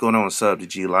not, just go on sub to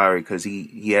G. Lowry, because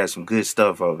he has some good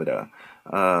stuff over there.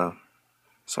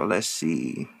 So let's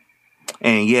see.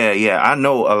 And yeah, I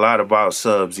know a lot about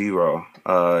Sub-Zero.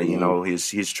 You know,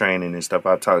 his training and stuff.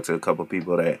 I talked to a couple of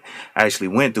people that actually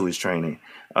went through his training,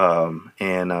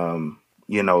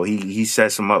 you know, he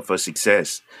sets them up for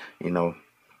success. You know,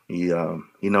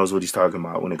 he knows what he's talking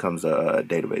about when it comes to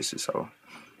databases. So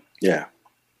yeah.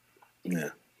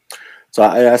 So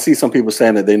I see some people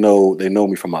saying that they know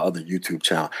me from my other YouTube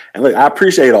channel, and look, I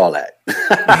appreciate all that.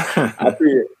 I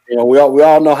appreciate, you know, we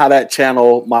all know how that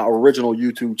channel, my original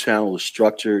YouTube channel, is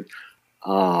structured.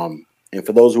 And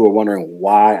for those who are wondering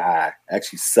why I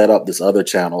actually set up this other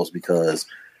channel, is because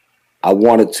I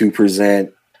wanted to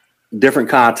present different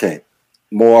content,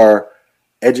 more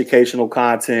educational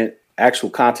content, actual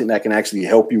content that can actually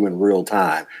help you in real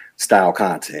time style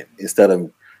content, instead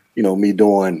of, you know, me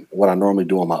doing what I normally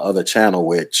do on my other channel,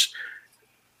 which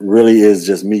really is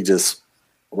just me just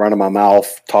running my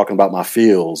mouth talking about my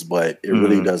feels, but it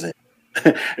really doesn't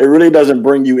it really doesn't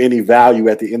bring you any value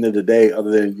at the end of the day,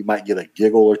 other than you might get a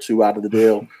giggle or two out of the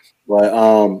deal. But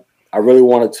I really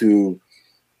wanted to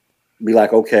be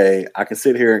like, okay, I can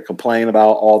sit here and complain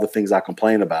about all the things I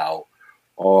complain about,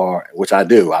 or which I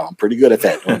do. I'm pretty good at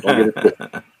that. Don't get it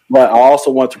twisted. But I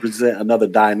also want to present another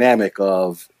dynamic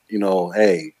of, you know,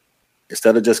 hey,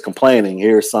 instead of just complaining,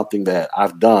 here's something that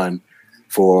I've done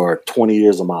for 20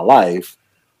 years of my life,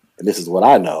 and this is what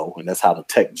I know, and that's how the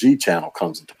Tech G channel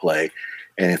comes into play.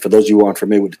 And for those of you who aren't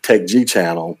familiar with the Tech G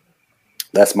channel,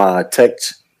 that's my tech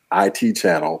IT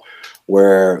channel,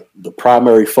 where the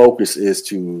primary focus is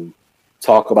to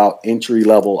talk about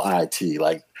entry-level IT.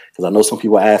 Like, because I know some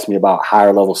people ask me about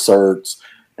higher level certs,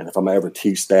 and if I'm ever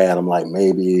teach that, I'm like,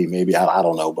 maybe, I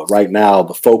don't know. But right now,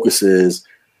 the focus is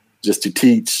just to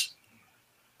teach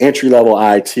entry-level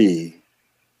IT,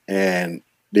 and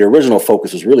the original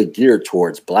focus is really geared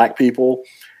towards Black people.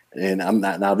 And I'm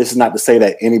not, now this is not to say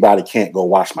that anybody can't go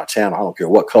watch my channel. I don't care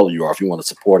what color you are. If you want to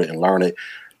support it and learn it,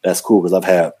 that's cool, because I've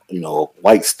had, you know,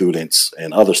 white students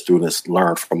and other students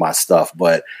learn from my stuff.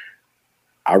 But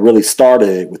I really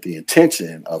started with the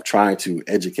intention of trying to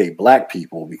educate Black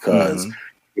people, because,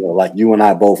 you know, like you and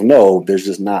I both know, there's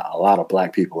just not a lot of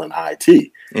Black people in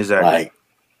IT. exactly. Like,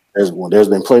 there's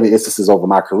been plenty of instances over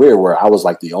my career where I was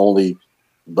like the only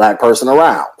Black person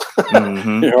around.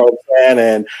 You know what I'm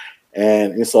saying?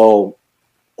 And so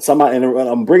somebody, and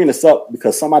I'm bringing this up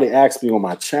because somebody asked me on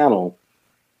my channel,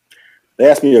 they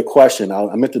asked me a question.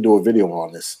 I meant to do a video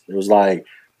on this. It was like,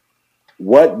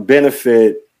 what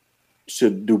benefit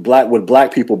would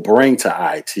Black people bring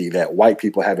to IT that white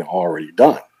people haven't already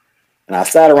done? And I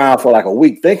sat around for like a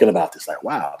week thinking about this, like,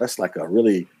 wow, that's like a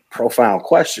really profound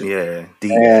question. Yeah.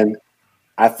 Deep. And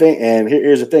I think, and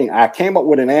here's the thing, I came up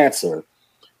with an answer,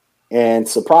 and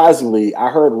surprisingly, I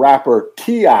heard rapper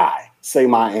T.I. say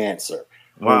my answer.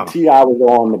 Wow. When T.I. was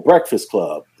on The Breakfast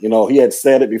Club. You know, he had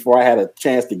said it before I had a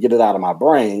chance to get it out of my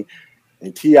brain.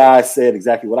 And T.I. said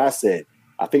exactly what I said.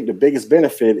 I think the biggest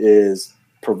benefit is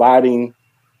providing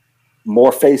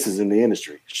more faces in the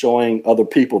industry, showing other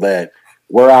people that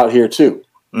we're out here too.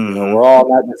 You know, we're all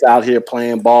not just out here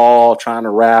playing ball, trying to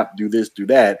rap, do this, do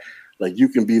that. Like, you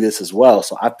can be this as well.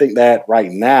 So I think that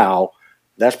right now,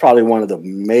 that's probably one of the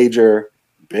major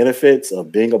benefits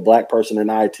of being a Black person in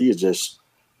IT, is just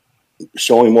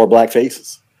showing more Black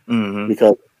faces.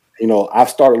 Because, you know, I've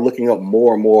started looking up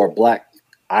more and more Black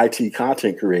IT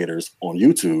content creators on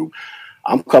YouTube.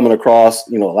 I'm coming across,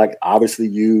 you know, like obviously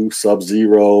you,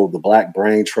 Sub-Zero, the Black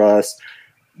Brain Trust.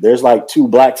 There's like 2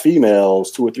 Black females,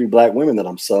 2 or 3 Black women that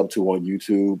I'm sub to on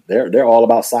YouTube. They're all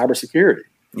about cybersecurity.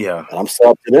 Yeah. And I'm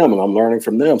sub to them and I'm learning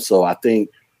from them. So I think,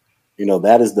 you know,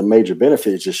 that is the major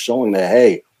benefit, just showing that,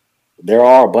 hey, there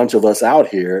are a bunch of us out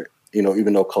here, you know,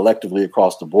 even though collectively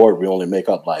across the board, we only make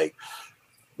up, like,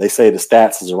 they say the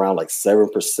stats is around like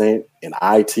 7% in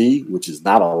IT, which is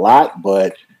not a lot,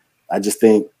 but I just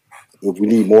think if we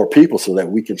need more people so that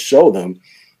we can show them,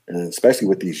 and especially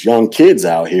with these young kids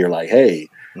out here, like, hey,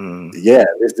 yeah,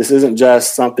 this isn't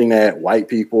just something that white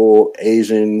people,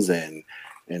 Asians, and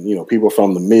you know, people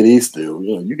from the Mideast do.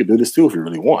 You know, you can do this too if you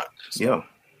really want. So. Yeah.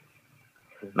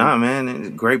 Nah,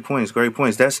 man, great points. I'm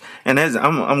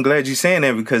glad you're saying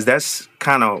that, because that's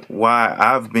kind of why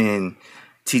I've been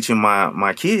teaching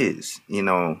my kids. You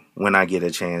know, when I get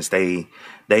a chance, they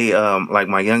like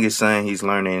my youngest son, he's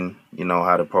learning, you know,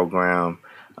 how to program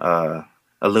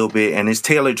a little bit, and it's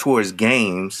tailored towards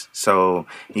games. So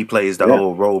he plays the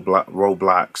old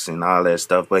Roblox and all that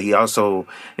stuff, but he also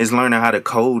is learning how to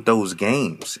code those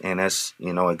games, and that's,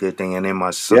 you know, a good thing. And then my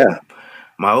son,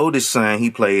 my oldest son,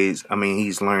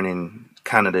 he's learning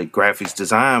kind of the graphics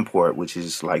design part, which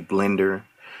is like Blender,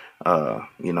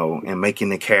 you know, and making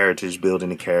the characters, building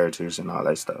the characters and all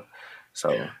that stuff.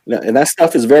 So, and that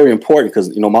stuff is very important because,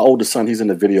 you know, my oldest son, he's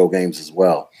into video games as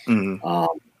well.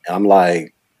 And I'm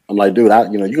like, dude,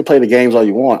 you can play the games all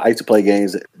you want. I used to play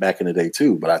games back in the day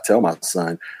too, but I tell my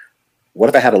son, what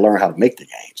if I had to learn how to make the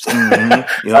games?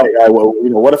 Mm-hmm. Yep.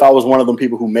 What if I was one of them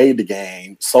people who made the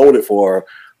game, sold it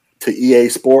to EA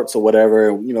Sports or whatever?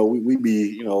 And, we'd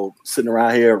be, sitting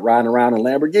around here riding around in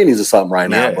Lamborghinis or something right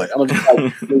now. But I'm just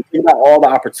like, think about all the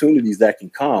opportunities that can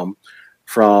come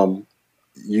from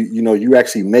you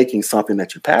actually making something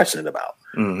that you're passionate about.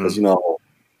 Because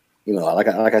like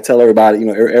I tell everybody,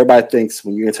 everybody thinks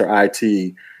when you enter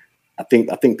IT. I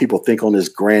think people think on this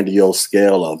grandiose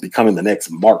scale of becoming the next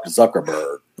Mark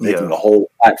Zuckerberg, making a whole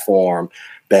platform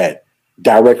that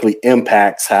directly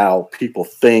impacts how people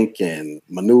think and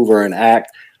maneuver and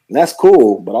act. And that's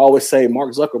cool. But I always say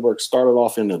Mark Zuckerberg started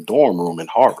off in the dorm room in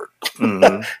Harvard.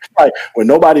 Like when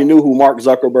nobody knew who Mark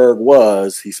Zuckerberg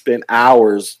was, he spent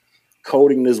hours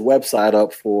coding this website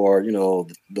up for,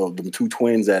 the two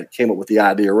twins that came up with the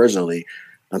idea originally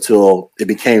until it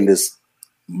became this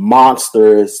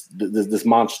monstrous, this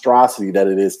monstrosity that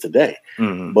it is today.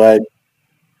 But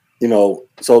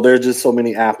so there's just so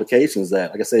many applications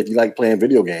that, like I said, if you like playing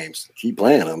video games, keep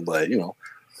playing them. But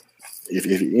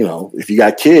if you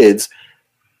got kids,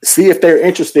 see if they're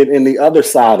interested in the other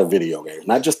side of video games,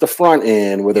 not just the front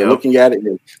end where they're looking at it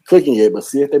and clicking it, but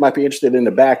see if they might be interested in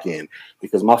the back end.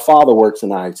 Because my father works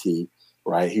in IT,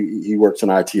 right? He works in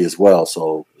IT as well.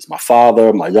 So it's my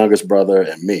father, my youngest brother,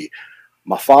 and me.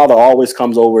 My father always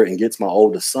comes over and gets my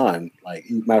oldest son. Like,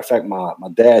 matter of fact, my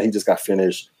dad, he just got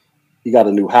finished. He got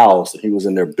a new house and he was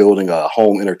in there building a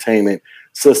home entertainment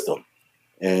system.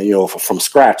 And, from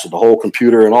scratch with the whole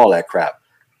computer and all that crap.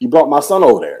 He brought my son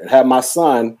over there and had my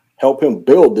son help him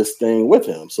build this thing with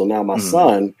him. So now my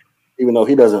son, even though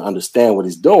he doesn't understand what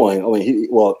he's doing, he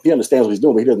understands what he's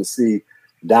doing, but he doesn't see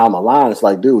down the line. It's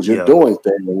like, dude, you're doing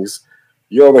things.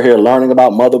 You're over here learning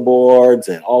about motherboards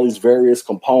and all these various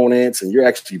components, and you're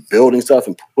actually building stuff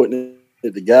and putting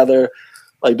it together.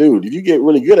 Like, dude, if you get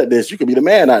really good at this, you could be the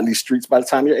man out in these streets by the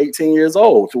time you're 18 years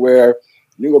old, to where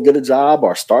you can go get a job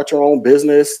or start your own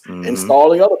business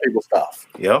installing other people's stuff.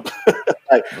 Yep.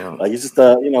 Like it's just,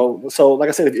 so like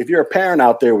I said, if you're a parent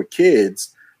out there with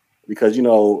kids, because, you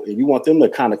want them to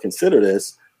kind of consider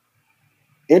this,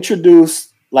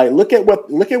 look at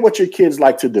what your kids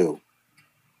like to do.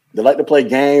 They like to play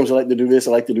games. They like to do this.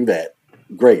 They like to do that.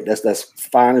 Great. That's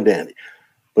fine and dandy.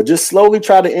 But just slowly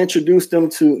try to introduce them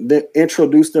to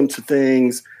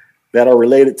things that are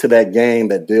related to that game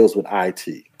that deals with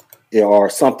IT or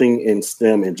something in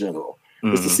STEM in general,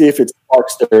 just to see if it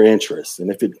sparks their interest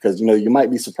and because you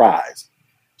might be surprised.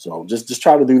 So just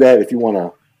try to do that if you want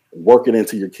to work it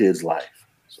into your kid's life.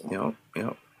 So.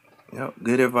 Yep.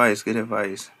 Good advice.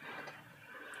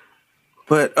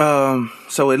 But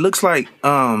so it looks like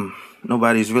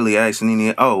nobody's really asking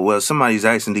any. Oh well, somebody's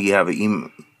asking, do you have an email?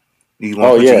 Do you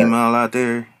want to put your email out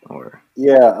there? Or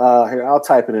here, I'll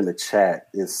type it in the chat.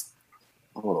 It's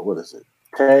what is it?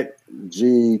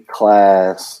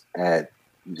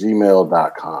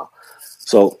 techgclass@gmail.com.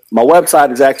 So my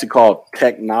website is actually called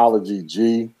Technology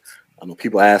G. I know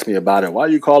people ask me about it. Why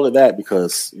do you call it that?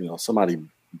 Because somebody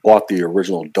bought the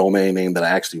original domain name that I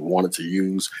actually wanted to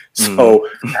use. So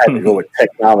I had to go with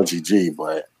Technology G,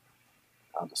 but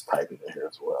I'll just type it in here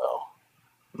as well.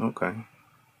 Okay.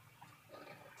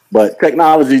 But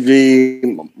Technology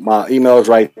G, my email is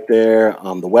right there.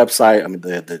 The website,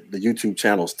 the YouTube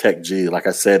channel is Tech G. Like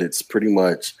I said, it's pretty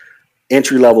much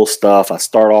entry-level stuff. I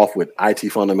start off with IT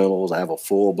fundamentals. I have a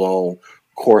full-blown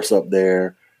course up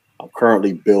there. I'm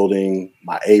currently building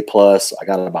my A+. I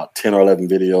got about 10 or 11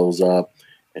 videos up,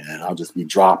 and I'll just be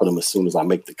dropping them as soon as I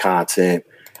make the content.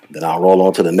 Then I'll roll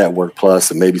on to the Network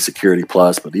Plus and maybe Security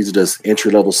Plus. But these are just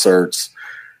entry-level certs,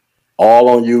 all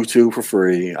on YouTube for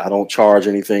free. I don't charge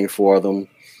anything for them.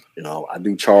 I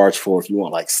do charge for if you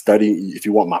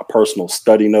want my personal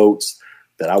study notes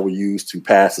that I would use to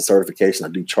pass the certification, I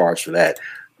do charge for that.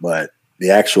 But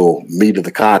the actual meat of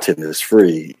the content is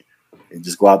free. And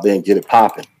just go out there and get it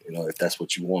popping, if that's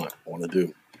what you want to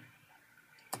do.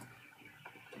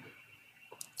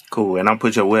 Cool. And I'll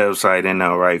put your website in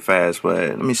there right fast. But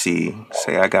let me see.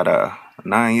 Say I got a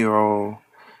 9-year-old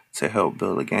to help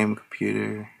build a gaming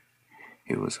computer.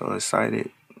 He was so excited.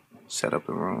 Set up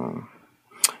the room.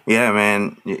 Yeah,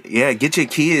 man. Yeah, get your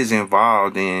kids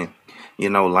involved in,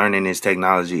 learning this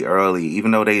technology early.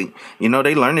 Even though they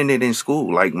learning it in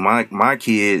school. Like my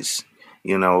kids,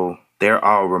 they were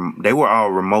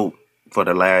all remote for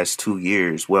the last 2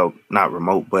 years. Well, not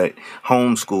remote, but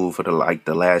homeschool for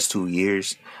the last 2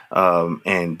 years.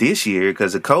 And this year,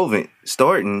 because of COVID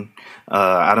starting,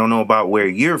 I don't know about where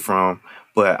you're from,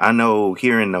 but I know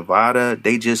here in Nevada,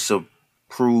 they just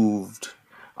approved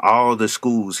all the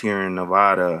schools here in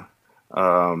Nevada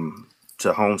to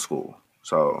homeschool.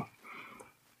 So,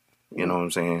 you know what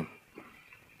I'm saying?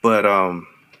 But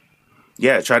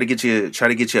yeah, try to get your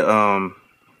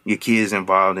kids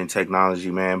involved in technology,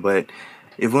 man. But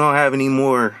if we don't have any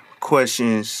more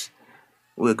questions,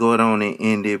 we'll go on and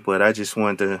end it. But I just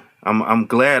wanted to. I'm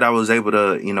glad I was able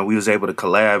to, we was able to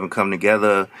collab and come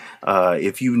together.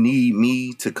 If you need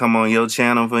me to come on your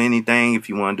channel for anything, if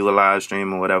you want to do a live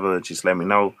stream or whatever, just let me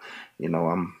know.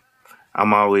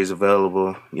 I'm always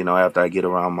available. After I get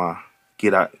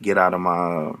out of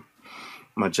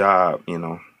my job.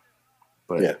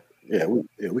 But yeah, we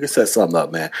can set something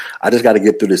up, man. I just got to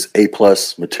get through this A+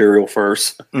 material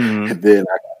first, and then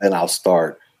I'll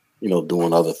start,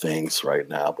 doing other things right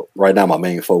now. But right now, my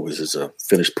main focus is to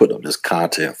finish putting up this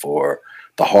content for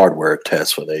the hardware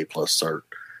test for the A+ cert.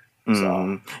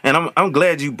 So. And I'm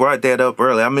glad you brought that up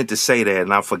earlier. I meant to say that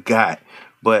and I forgot.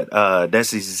 But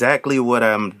that's exactly what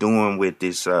I'm doing with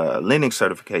this Linux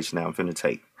certification that I'm finna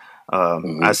take.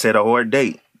 I set a hard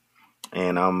date,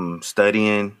 and I'm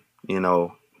studying,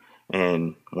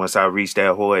 and once I reach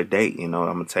that hard date, I'm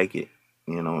gonna take it.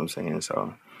 You know what I'm saying?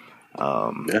 So,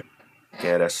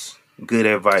 yeah, that's good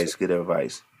advice. Good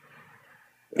advice.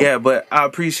 Yeah, but I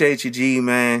appreciate you, G,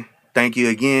 man. Thank you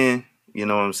again. You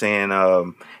know what I'm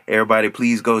saying? Everybody,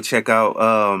 please go check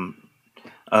out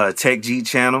Tech G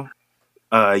channel.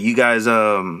 You guys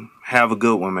have a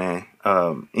good one, man.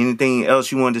 Anything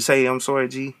else you wanted to say? I'm sorry,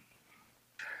 G.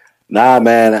 Nah,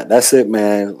 man, that's it,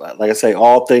 man. Like I say,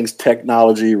 all things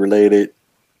technology related.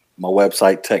 My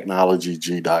website,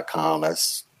 technologyg.com.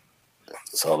 That's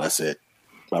it.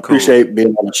 I appreciate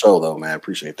being on the show, though, man.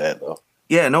 Appreciate that, though.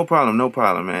 Yeah, no problem,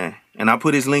 man. And I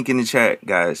put his link in the chat,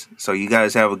 guys. So you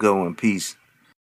guys have a good one. Peace.